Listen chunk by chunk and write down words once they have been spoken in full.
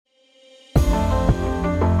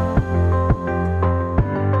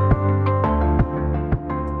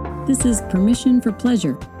This is Permission for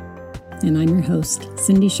Pleasure, and I'm your host,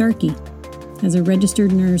 Cindy Sharkey. As a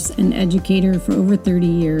registered nurse and educator for over 30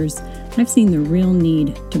 years, I've seen the real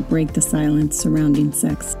need to break the silence surrounding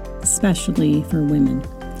sex, especially for women.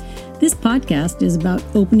 This podcast is about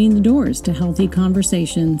opening the doors to healthy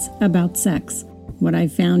conversations about sex. What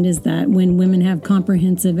I've found is that when women have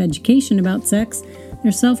comprehensive education about sex,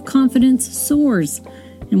 their self-confidence soars.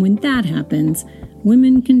 And when that happens,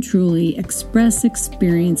 women can truly express,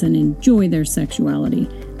 experience, and enjoy their sexuality.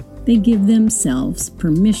 They give themselves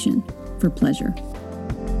permission for pleasure.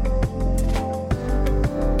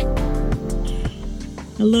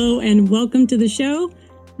 Hello and welcome to the show.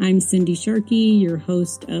 I'm Cindy Sharkey, your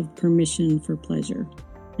host of Permission for Pleasure.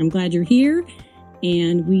 I'm glad you're here,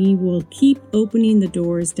 and we will keep opening the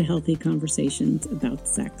doors to healthy conversations about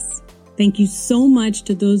sex. Thank you so much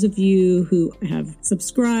to those of you who have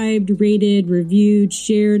subscribed, rated, reviewed,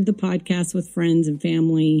 shared the podcast with friends and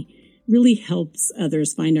family. It really helps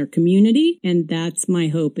others find our community. And that's my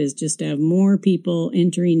hope, is just to have more people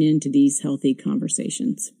entering into these healthy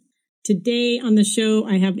conversations. Today on the show,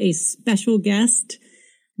 I have a special guest.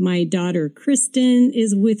 My daughter, Kristen,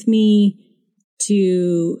 is with me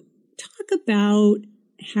to talk about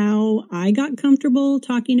how I got comfortable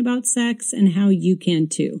talking about sex and how you can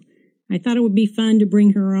too. I thought it would be fun to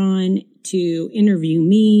bring her on to interview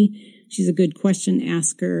me. She's a good question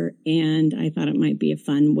asker, and I thought it might be a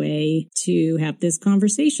fun way to have this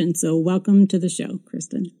conversation. So welcome to the show,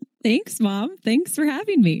 Kristen. Thanks, Mom. Thanks for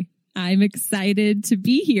having me. I'm excited to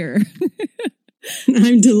be here.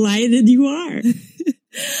 I'm delighted you are.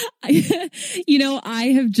 I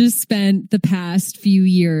have just spent the past few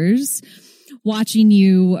years watching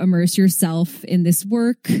you immerse yourself in this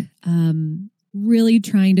work, really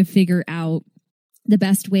trying to figure out the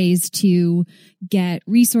best ways to get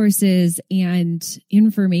resources and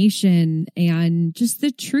information and just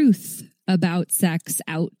the truth about sex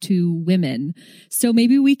out to women. So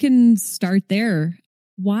maybe we can start there.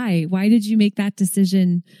 Why? Why did you make that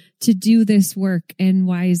decision to do this work, and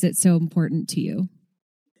why is it so important to you?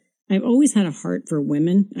 I've always had a heart for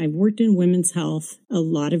women. I've worked in women's health a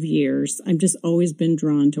lot of years. I've just always been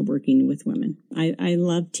drawn to working with women. I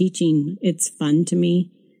love teaching. It's fun to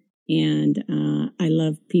me, and I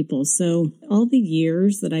love people. So all the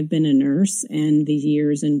years that I've been a nurse and the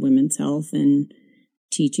years in women's health and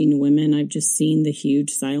teaching women, I've just seen the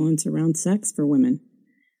huge silence around sex for women.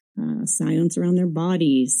 Silence around their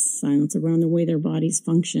bodies, silence around the way their bodies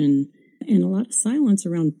function, and a lot of silence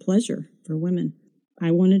around pleasure for women. I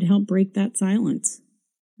wanted to help break that silence.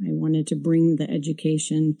 I wanted to bring the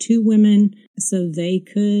education to women so they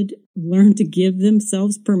could learn to give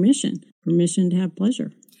themselves permission to have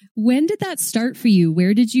pleasure. When did that start for you?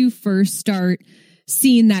 Where did you first start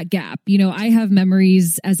seeing that gap? I have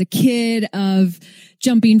memories as a kid of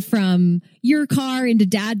jumping from your car into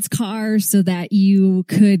Dad's car so that you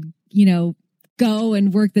could, go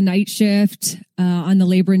and work the night shift on the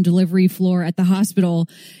labor and delivery floor at the hospital.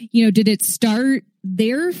 Did it start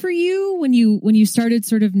there for you when you started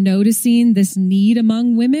sort of noticing this need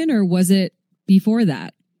among women, or was it before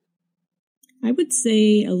that? I would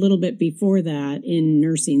say a little bit before that in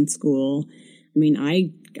nursing school. I mean,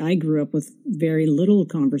 I grew up with very little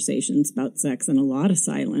conversations about sex and a lot of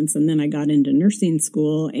silence. And then I got into nursing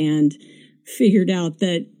school and figured out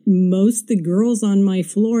that most of the girls on my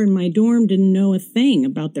floor in my dorm didn't know a thing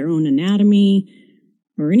about their own anatomy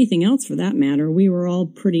or anything else for that matter. We were all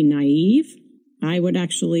pretty naive. I would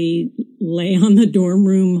actually lay on the dorm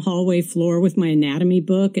room hallway floor with my anatomy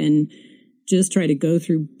book and just try to go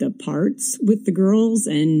through the parts with the girls.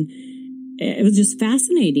 And it was just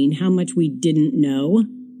fascinating how much we didn't know.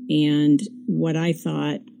 And what I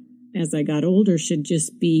thought as I got older should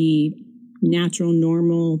just be natural,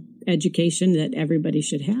 normal education that everybody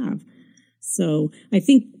should have. So I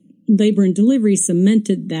think labor and delivery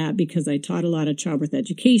cemented that, because I taught a lot of childbirth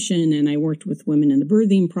education and I worked with women in the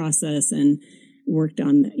birthing process and worked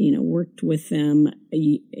with them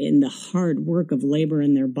in the hard work of labor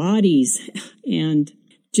in their bodies, and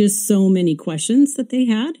just so many questions that they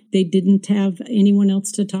had. They didn't have anyone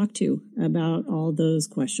else to talk to about all those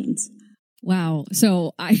questions. Wow.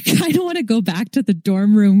 So I kind of want to go back to the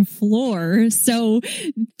dorm room floor. So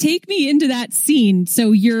take me into that scene.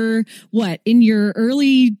 So you're in your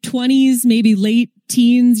early 20s, maybe late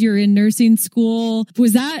teens, you're in nursing school.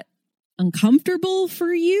 Was that uncomfortable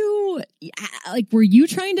for you? Like, were you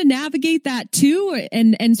trying to navigate that too?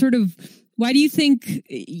 And sort of, why do you think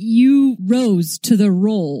you rose to the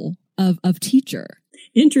role of teacher?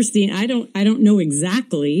 Interesting. I don't know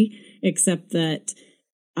exactly, except that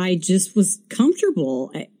I just was comfortable.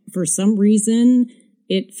 For some reason,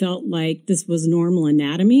 it felt like this was normal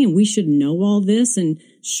anatomy and we should know all this. And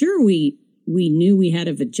sure, we knew we had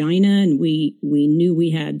a vagina and we knew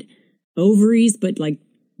we had ovaries, but like,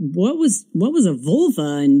 what was a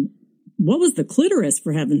vulva and what was the clitoris,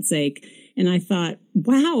 for heaven's sake? And I thought,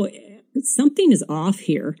 wow, something is off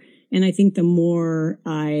here. And I think the more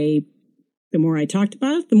I talked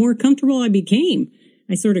about it, the more comfortable I became.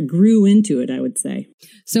 I sort of grew into it, I would say.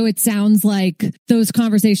 So it sounds like those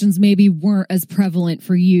conversations maybe weren't as prevalent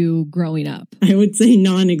for you growing up. I would say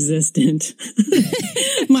non-existent.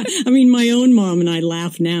 My own mom and I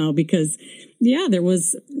laugh now because, yeah, there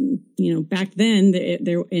was, back then,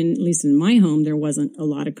 there, at least in my home, there wasn't a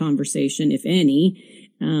lot of conversation, if any.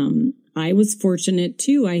 I was fortunate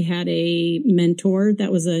too. I had a mentor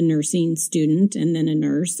that was a nursing student and then a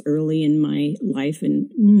nurse early in my life in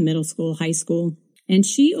middle school, high school. And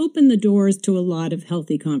she opened the doors to a lot of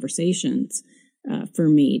healthy conversations for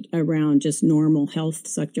me around just normal health,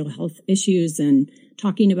 sexual health issues and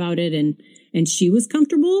talking about it. And she was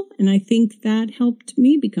comfortable. And I think that helped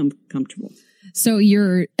me become comfortable. So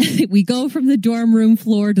we go from the dorm room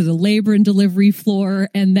floor to the labor and delivery floor.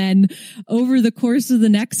 And then over the course of the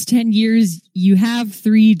next 10 years, you have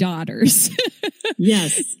 3 daughters.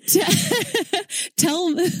 Yes.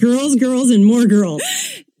 Tell girls, and more girls.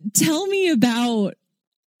 Tell me about,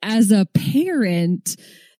 as a parent,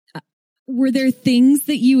 were there things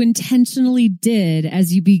that you intentionally did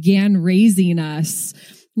as you began raising us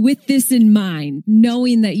with this in mind,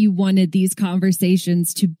 knowing that you wanted these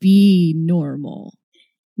conversations to be normal?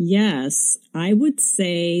 Yes, I would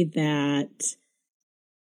say that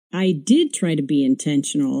I did try to be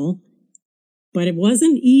intentional, but it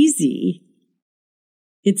wasn't easy.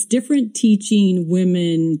 It's different teaching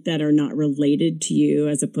women that are not related to you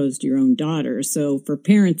as opposed to your own daughter. So for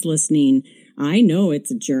parents listening, I know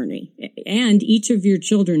it's a journey, and each of your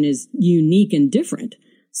children is unique and different.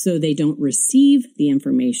 So they don't receive the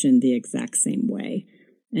information the exact same way.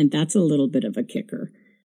 And that's a little bit of a kicker.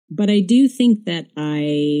 But I do think that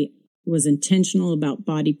I was intentional about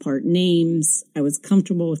body part names. I was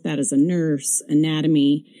comfortable with that as a nurse,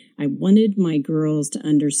 anatomy. I wanted my girls to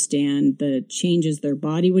understand the changes their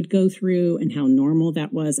body would go through and how normal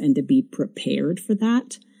that was and to be prepared for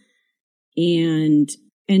that. And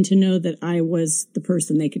to know that I was the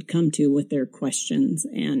person they could come to with their questions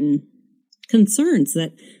and concerns,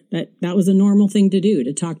 that was a normal thing to do,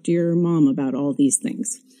 to talk to your mom about all these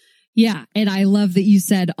things. Yeah. And I love that you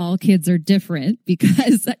said all kids are different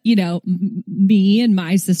because, me and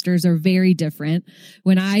my sisters are very different.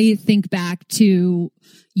 When I think back to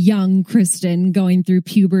young Kristen going through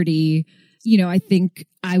puberty, I think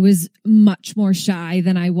I was much more shy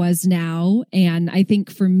than I was now. And I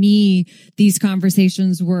think for me, these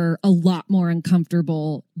conversations were a lot more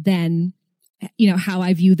uncomfortable than how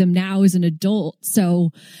I view them now as an adult.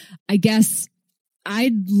 So I guess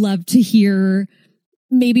I'd love to hear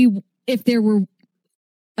maybe if there were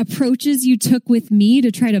approaches you took with me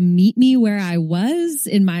to try to meet me where I was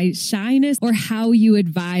in my shyness, or how you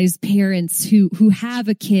advise parents who have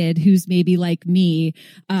a kid who's maybe like me,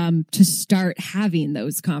 to start having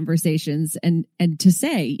those conversations and to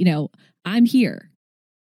say, I'm here.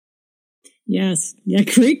 Yes. Yeah.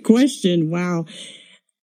 Great question. Wow.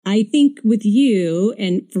 I think with you,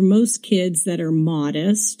 and for most kids that are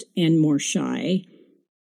modest and more shy,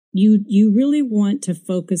 you really want to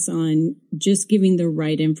focus on just giving the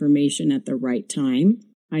right information at the right time.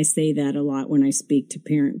 I say that a lot when I speak to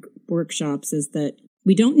parent workshops, is that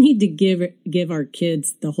we don't need to give our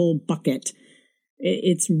kids the whole bucket.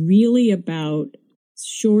 It's really about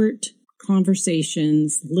short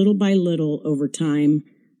conversations, little by little over time,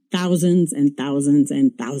 thousands and thousands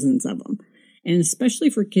and thousands of them. And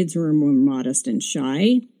especially for kids who are more modest and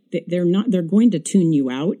shy, they're going to tune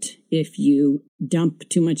you out if you dump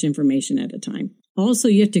too much information at a time. Also,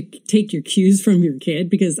 you have to take your cues from your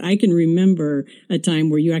kid, because I can remember a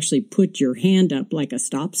time where you actually put your hand up like a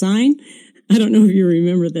stop sign. I don't know if you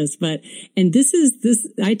remember this,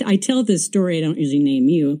 I tell this story. I don't usually name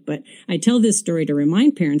you, but I tell this story to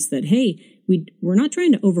remind parents that, hey, we're not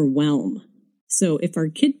trying to overwhelm. So if our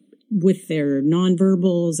kid, with their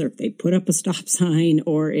nonverbals, or if they put up a stop sign,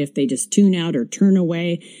 or if they just tune out or turn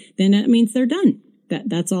away, then that means they're done.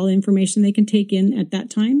 That's all information they can take in at that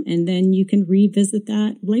time. And then you can revisit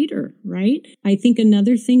that later, right? I think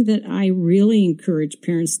another thing that I really encourage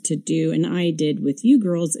parents to do, and I did with you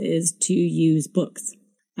girls, is to use books.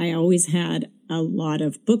 I always had a lot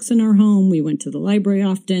of books in our home. We went to the library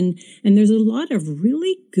often, and there's a lot of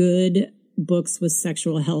really good books with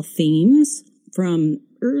sexual health themes from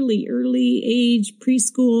early age,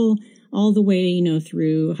 preschool, all the way,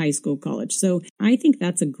 through high school, college. So I think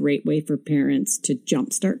that's a great way for parents to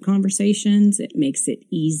jumpstart conversations. It makes it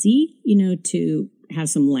easy, to have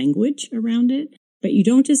some language around it. But you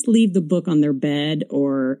don't just leave the book on their bed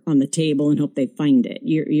or on the table and hope they find it.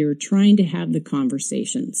 You're trying to have the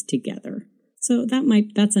conversations together. So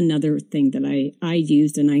that's another thing that I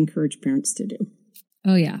used and I encourage parents to do.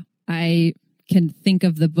 Oh, yeah. I can think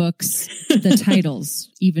of the books, the titles,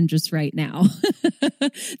 even just right now,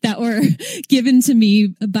 that were given to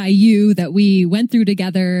me by you, that we went through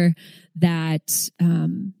together, that,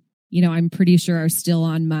 I'm pretty sure are still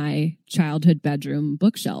on my childhood bedroom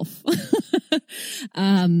bookshelf.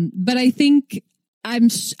 But I think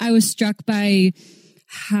I was struck by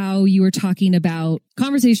how you were talking about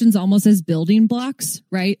conversations almost as building blocks,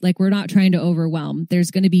 right? Like, we're not trying to overwhelm.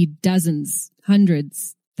 There's going to be dozens,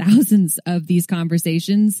 hundreds, thousands of these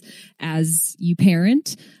conversations as you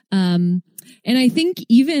parent. And I think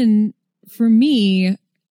even for me,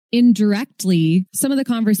 indirectly, some of the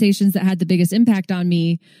conversations that had the biggest impact on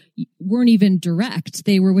me weren't even direct.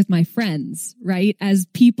 They were with my friends, right? As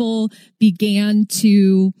people began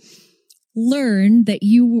to learn that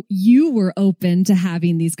you were open to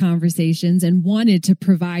having these conversations and wanted to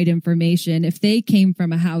provide information. If they came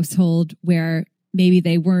from a household where maybe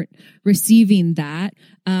they weren't receiving that,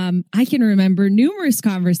 I can remember numerous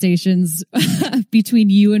conversations between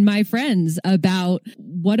you and my friends about,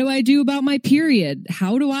 what do I do about my period?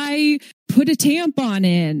 How do I put a tampon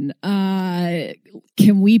in?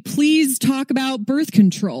 Can we please talk about birth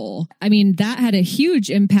control? I mean, that had a huge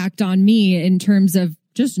impact on me in terms of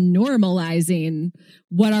just normalizing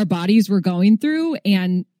what our bodies were going through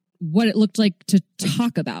and what it looked like to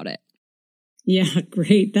talk about it. Yeah,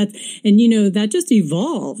 great. That just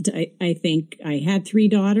evolved. I think I had 3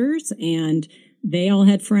 daughters and they all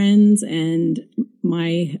had friends, and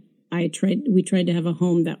we tried to have a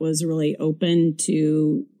home that was really open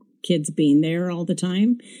to kids being there all the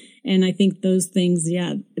time. And I think those things,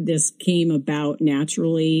 this came about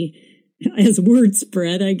naturally as word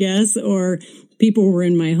spread, I guess, or people were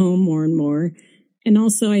in my home more and more. And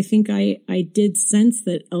also I think I did sense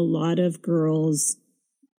that a lot of girls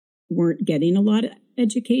weren't getting a lot of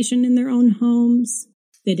education in their own homes.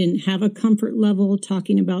 They didn't have a comfort level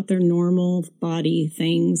talking about their normal body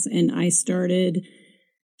things. And I started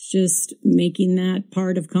just making that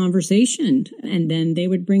part of conversation. And then they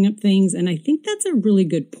would bring up things. And I think that's a really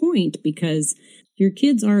good point, because your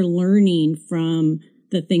kids are learning from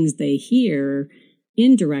the things they hear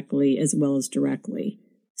indirectly as well as directly.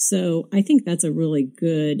 So I think that's a really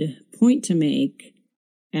good point to make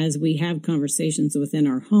as we have conversations within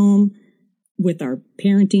our home, with our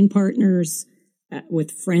parenting partners,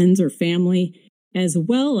 with friends or family, as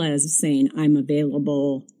well as saying, I'm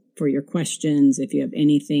available for your questions if you have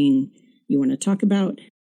anything you want to talk about.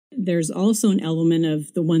 There's also an element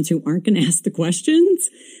of the ones who aren't going to ask the questions,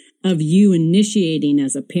 of you initiating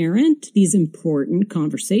as a parent these important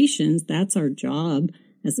conversations. That's our job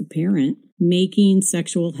as a parent, making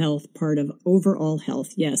sexual health part of overall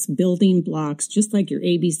health. Yes, building blocks, just like your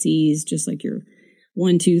ABCs, just like your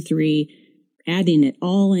 1, 2, 3, adding it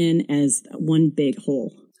all in as one big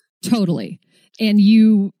whole. Totally. And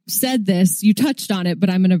you said this, you touched on it,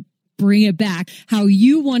 but I'm going to bring it back, how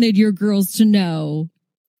you wanted your girls to know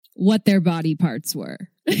what their body parts were.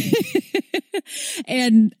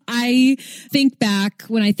 And I think back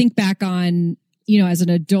on, as an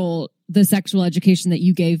adult, the sexual education that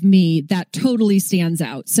you gave me, that totally stands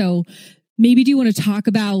out. So maybe do you want to talk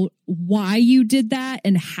about why you did that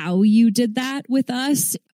and how you did that with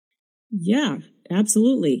us? Yeah,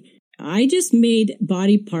 absolutely. I just made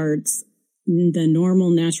body parts the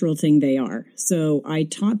normal, natural thing they are. So I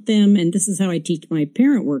taught them, and this is how I teach my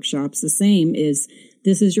parent workshops, the same is,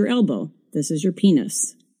 this is your elbow. This is your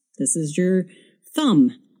penis. This is your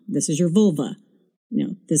thumb. This is your vulva.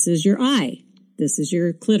 This is your eye. This is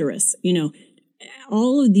your clitoris.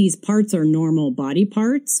 All of these parts are normal body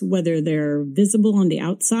parts, whether they're visible on the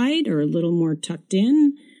outside or a little more tucked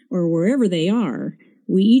in or wherever they are.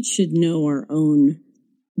 We each should know our own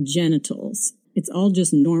genitals. It's all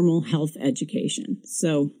just normal health education.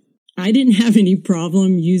 So I didn't have any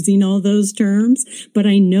problem using all those terms, but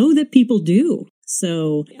I know that people do.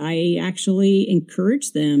 So I actually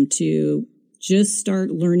encourage them to just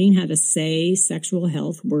start learning how to say sexual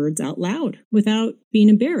health words out loud without being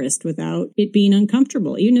embarrassed, without it being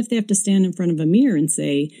uncomfortable. Even if they have to stand in front of a mirror and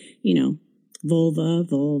say, vulva,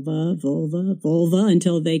 vulva, vulva, vulva,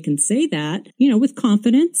 until they can say that, with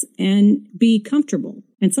confidence and be comfortable.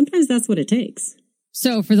 And sometimes that's what it takes.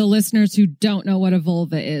 So for the listeners who don't know what a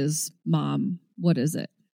vulva is, Mom, what is it?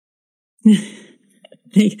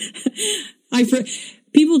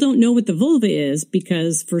 People don't know what the vulva is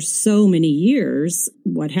because for so many years,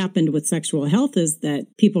 what happened with sexual health is that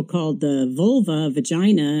people called the vulva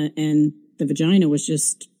vagina, and the vagina was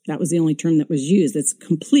that was the only term that was used. It's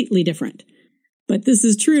completely different. But this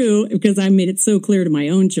is true because I made it so clear to my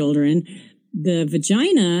own children. The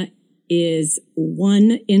vagina is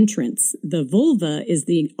one entrance. The vulva is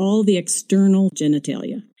all the external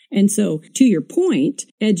genitalia. And so, to your point,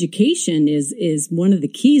 education is one of the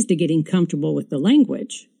keys to getting comfortable with the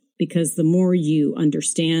language, because the more you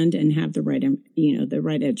understand and have the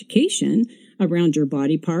right education around your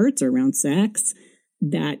body parts or around sex,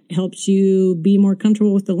 that helps you be more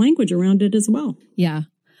comfortable with the language around it as well. Yeah.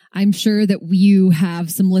 I'm sure that you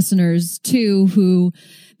have some listeners too who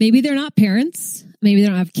maybe they're not parents, maybe they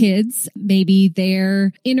don't have kids, maybe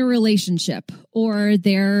they're in a relationship or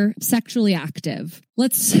they're sexually active.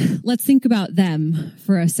 Let's think about them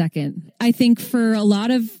for a second. I think for a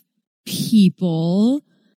lot of people,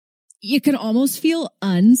 it can almost feel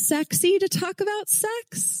unsexy to talk about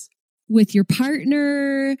sex with your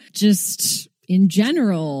partner, just in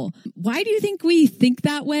general. Why do you think we think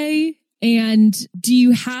that way? And do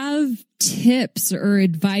you have tips or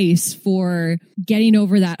advice for getting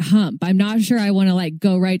over that hump? I'm not sure I want to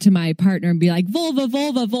go right to my partner and be like, vulva,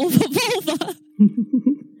 vulva, vulva, vulva.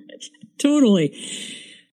 Totally.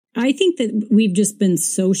 I think that we've just been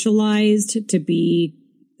socialized to be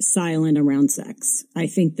silent around sex. I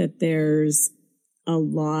think that there's a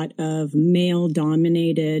lot of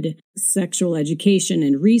male-dominated sexual education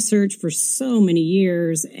and research for so many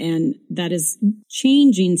years, and that is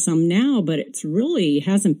changing some now, but it's really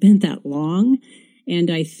hasn't been that long.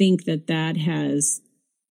 And I think that has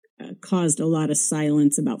caused a lot of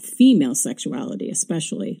silence about female sexuality,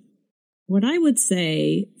 especially. What I would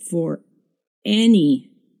say for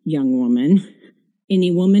any young woman,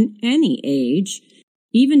 any age,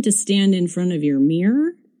 even to stand in front of your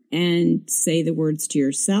mirror and say the words to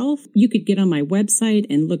yourself. You could get on my website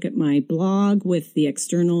and look at my blog with the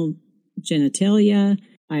external genitalia.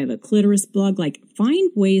 I have a clitoris blog.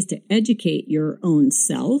 Find ways to educate your own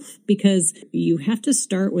self, because you have to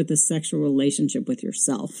start with a sexual relationship with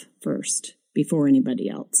yourself first before anybody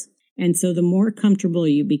else. And so the more comfortable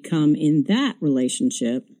you become in that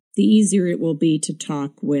relationship, the easier it will be to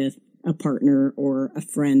talk with a partner or a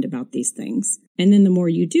friend about these things. And then the more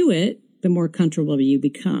you do it, the more comfortable you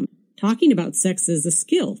become. Talking about sex is a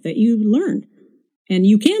skill that you learn, and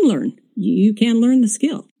you can learn. You can learn the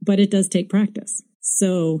skill, but it does take practice.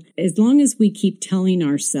 So as long as we keep telling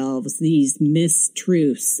ourselves these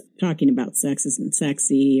mistruths, talking about sex isn't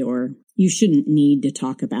sexy, or you shouldn't need to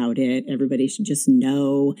talk about it, everybody should just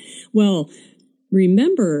know. Well,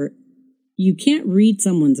 remember, you can't read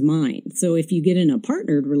someone's mind. So if you get in a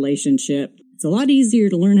partnered relationship, it's a lot easier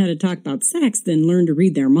to learn how to talk about sex than learn to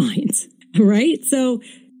read their minds, right? So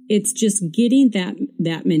it's just getting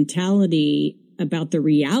that mentality about the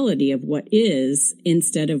reality of what is,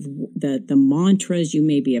 instead of the mantras you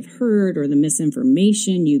maybe have heard or the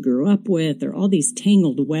misinformation you grew up with, or all these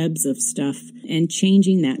tangled webs of stuff, and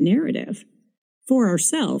changing that narrative for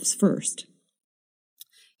ourselves first.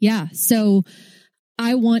 Yeah. So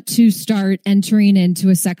I want to start entering into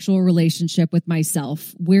a sexual relationship with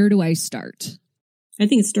myself. Where do I start? I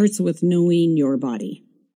think it starts with knowing your body,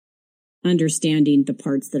 understanding the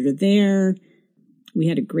parts that are there. We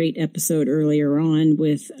had a great episode earlier on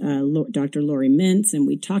with Dr. Lori Mintz, and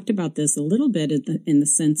we talked about this a little bit in the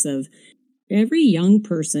sense of every young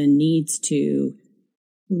person needs to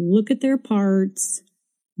look at their parts,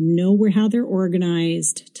 know how they're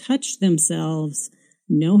organized, touch themselves,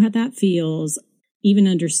 know how that feels, even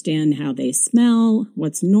understand how they smell,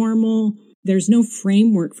 what's normal. There's no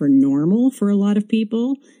framework for normal for a lot of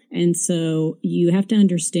people. And so you have to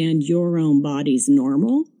understand your own body's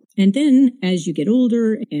normal. And then as you get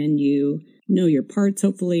older and you know your parts,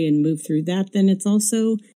 hopefully, and move through that, then it's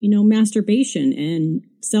also, masturbation and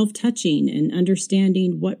self-touching and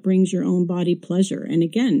understanding what brings your own body pleasure. And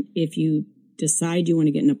again, if you decide you want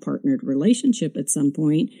to get in a partnered relationship at some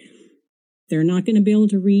point, they're not going to be able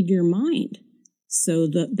to read your mind. So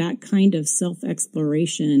that kind of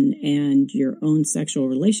self-exploration and your own sexual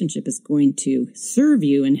relationship is going to serve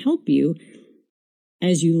you and help you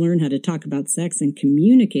as you learn how to talk about sex and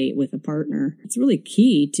communicate with a partner. It's really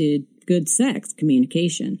key to good sex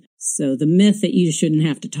communication. So the myth that you shouldn't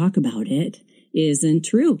have to talk about it isn't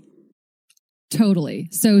true. Totally.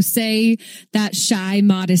 So say that shy,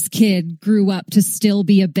 modest kid grew up to still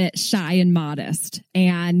be a bit shy and modest.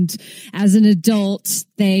 And as an adult,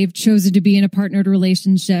 they've chosen to be in a partnered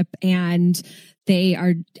relationship and they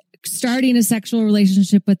are starting a sexual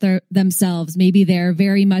relationship with themselves. Maybe they're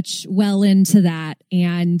very much well into that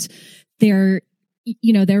and they're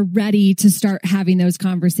they're ready to start having those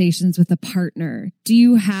conversations with a partner. Do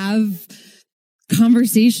you have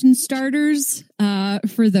conversation starters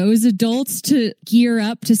for those adults to gear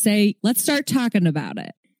up to say, let's start talking about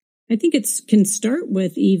it? I think it can start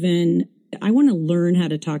with even, I want to learn how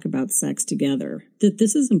to talk about sex together, that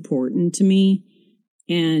this is important to me.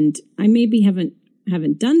 And I maybe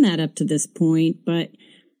haven't done that up to this point, but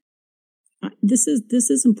this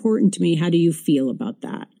is important to me. How do you feel about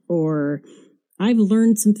that? Or I've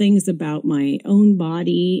learned some things about my own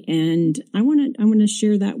body and I want to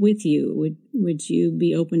share that with you. Would you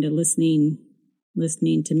be open to listening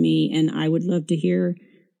to me? And I would love to hear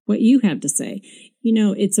what you have to say.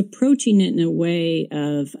 It's approaching it in a way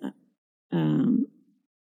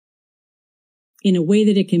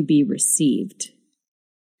that it can be received.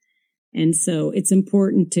 And so it's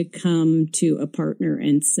important to come to a partner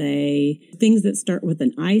and say things that start with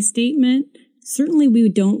an I statement. Certainly we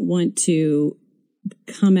don't want to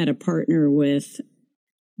come at a partner with,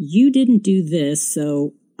 you didn't do this,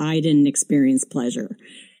 so I didn't experience pleasure.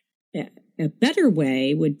 A better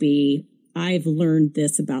way would be, I've learned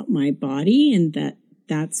this about my body and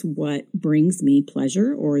that's what brings me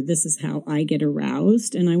pleasure, or this is how I get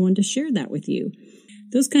aroused, and I want to share that with you.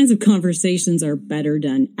 Those kinds of conversations are better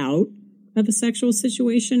done out of a sexual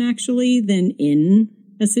situation, actually, than in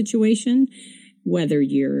a situation, whether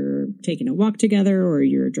you're taking a walk together or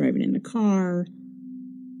you're driving in the car.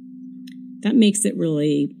 That makes it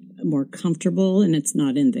really more comfortable and it's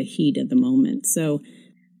not in the heat of the moment. So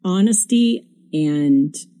honesty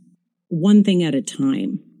and one thing at a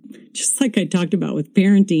time, just like I talked about with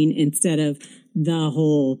parenting, instead of the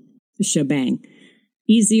whole shebang.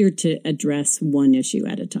 Easier to address one issue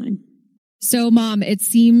at a time. So, Mom, it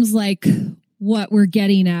seems like what we're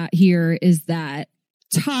getting at here is that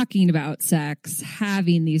talking about sex,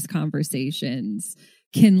 having these conversations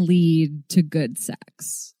can lead to good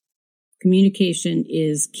sex. Communication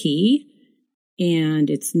is key, and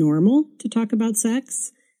it's normal to talk about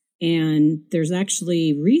sex. And there's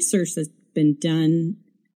actually research that's been done,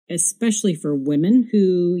 especially for women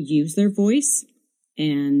who use their voice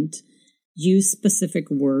and use specific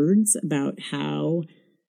words about how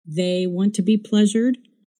they want to be pleasured,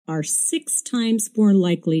 are 6 times more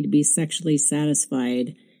likely to be sexually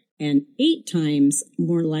satisfied and 8 times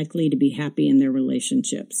more likely to be happy in their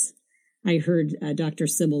relationships. I heard Dr.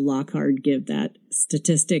 Sybil Lockhart give that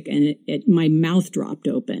statistic and my mouth dropped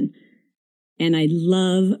open. And I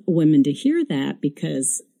love women to hear that,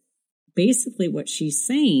 because basically what she's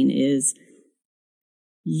saying is,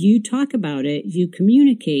 you talk about it, you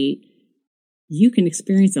communicate, you can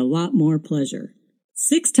experience a lot more pleasure.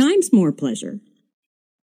 6 times more pleasure.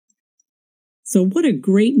 So what a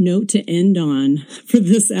great note to end on for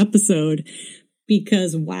this episode,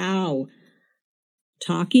 because wow,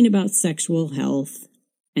 talking about sexual health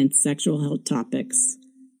and sexual health topics,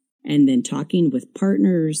 and then talking with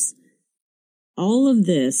partners, all of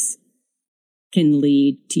this can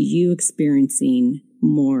lead to you experiencing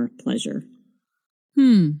more pleasure.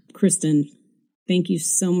 Kristen, thank you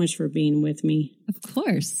so much for being with me. Of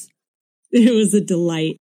course. It was a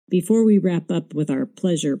delight. Before we wrap up with our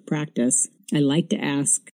pleasure practice, I like to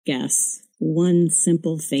ask guests one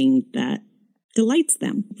simple thing that delights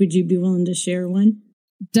them. Would you be willing to share one?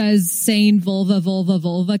 Does saying vulva, vulva,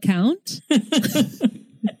 vulva count?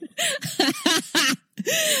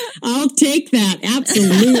 I'll take that.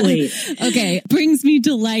 Absolutely. Okay. Brings me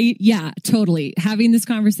delight. Yeah, totally. Having this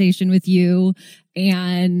conversation with you,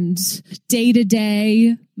 and day to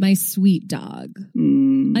day, my sweet dog.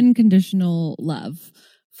 Unconditional love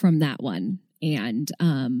from that one. And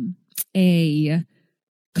a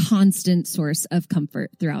constant source of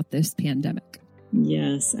comfort throughout this pandemic.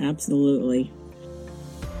 Yes, absolutely.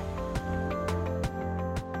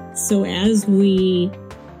 So as we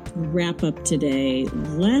wrap up today,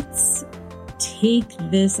 let's take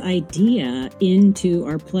this idea into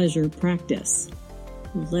our pleasure practice.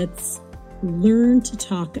 Let's learn to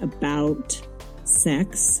talk about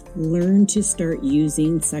sex, learn to start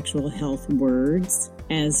using sexual health words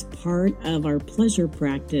as part of our pleasure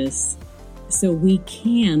practice, so we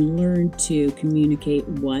can learn to communicate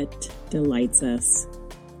what delights us,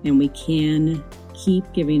 and we can keep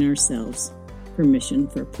giving ourselves permission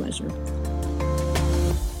for pleasure.